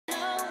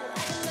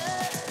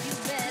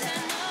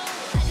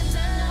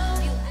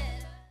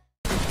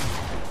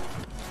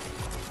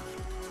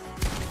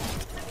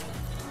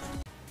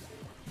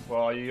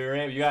you're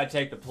in. You gotta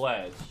take the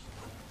pledge.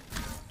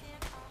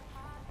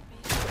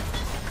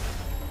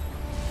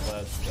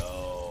 Let's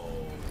go.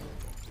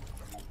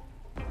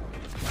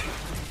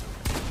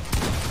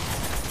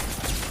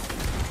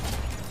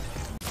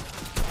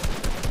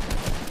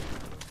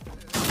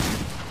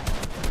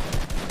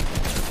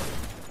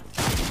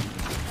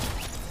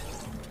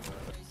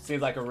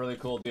 Seems like a really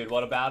cool dude.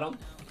 What about him?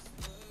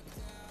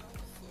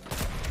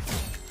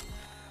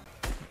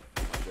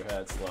 Watch your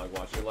head, Slug.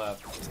 Watch your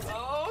left.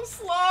 Oh,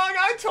 Slug!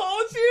 I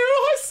told you!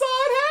 I saw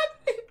it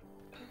happen!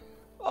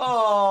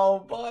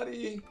 Oh,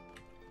 buddy.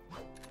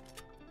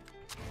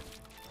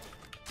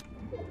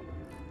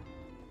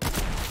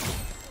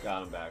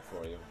 Got him back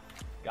for you.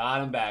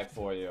 Got him back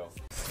for you.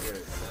 Scary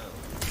sound.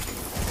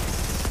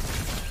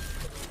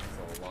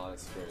 That's a lot of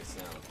scary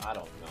sound. I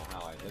don't know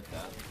how I hit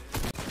that.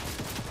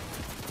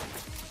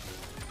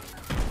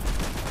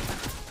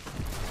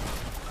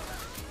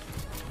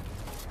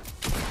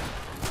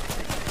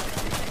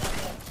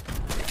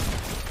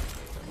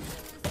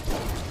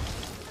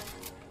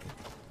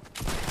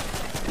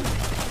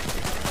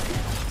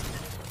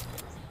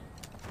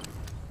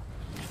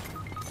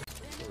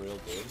 Real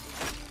good.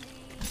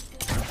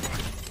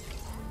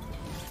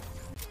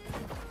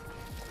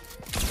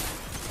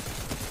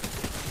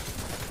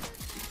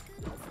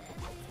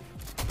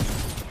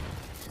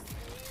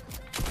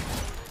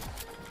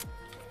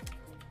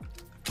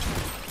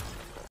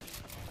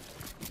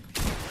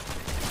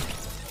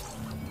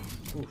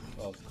 Oof,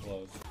 that was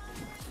close.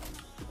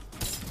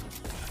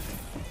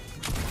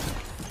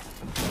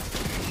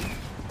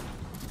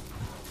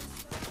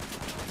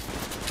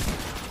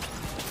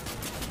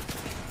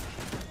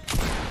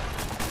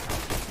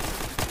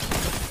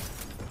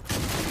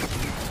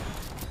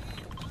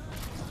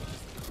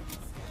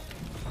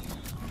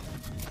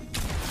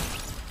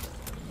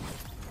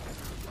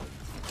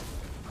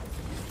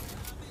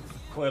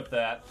 Clip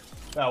that.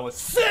 That was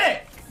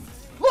sick!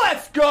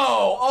 Let's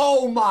go!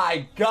 Oh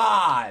my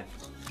god!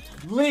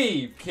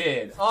 Leave,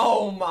 kid.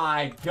 Oh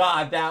my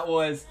god, that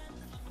was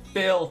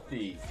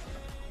filthy.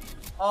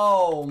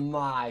 Oh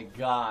my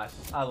gosh.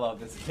 I love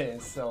this game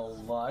so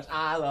much.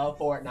 I love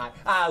Fortnite.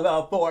 I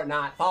love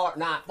Fortnite.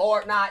 Fortnite.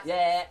 Fortnite,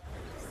 yeah.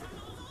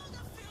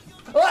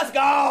 Let's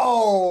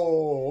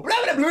go!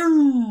 Blah, blah,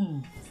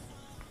 blah.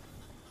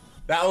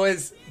 That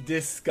was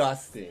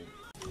disgusting.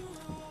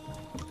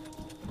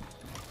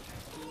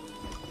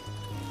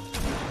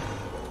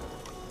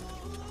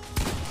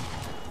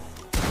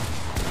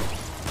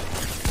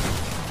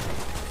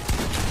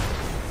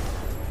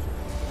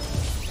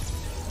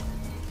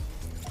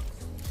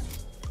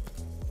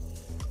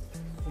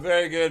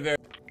 Very good, very.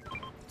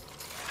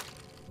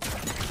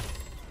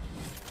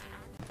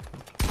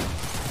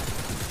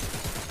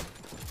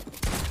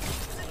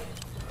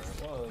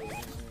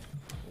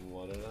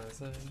 What did I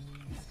say?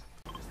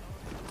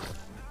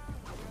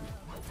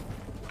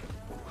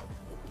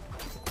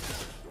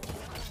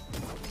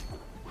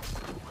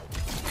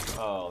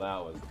 Oh, that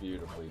was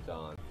beautifully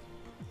done.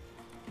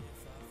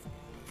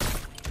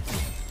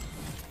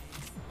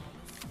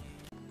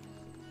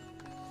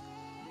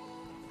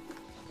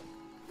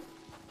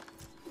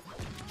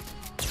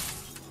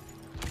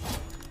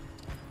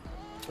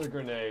 The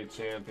grenade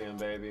champion,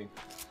 baby.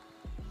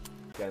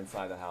 Get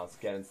inside the house,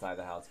 get inside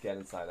the house, get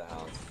inside the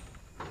house.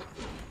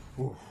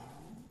 Oof.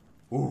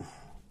 Oof.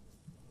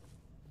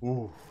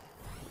 Oof.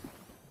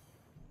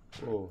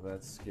 Oh,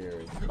 that's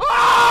scary.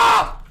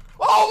 Ah!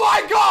 Oh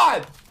my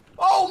god!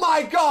 Oh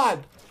my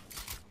god!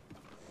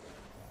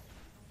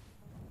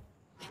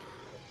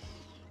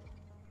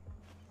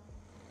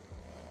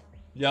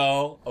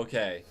 Yo,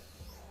 okay.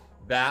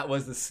 That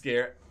was the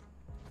scare.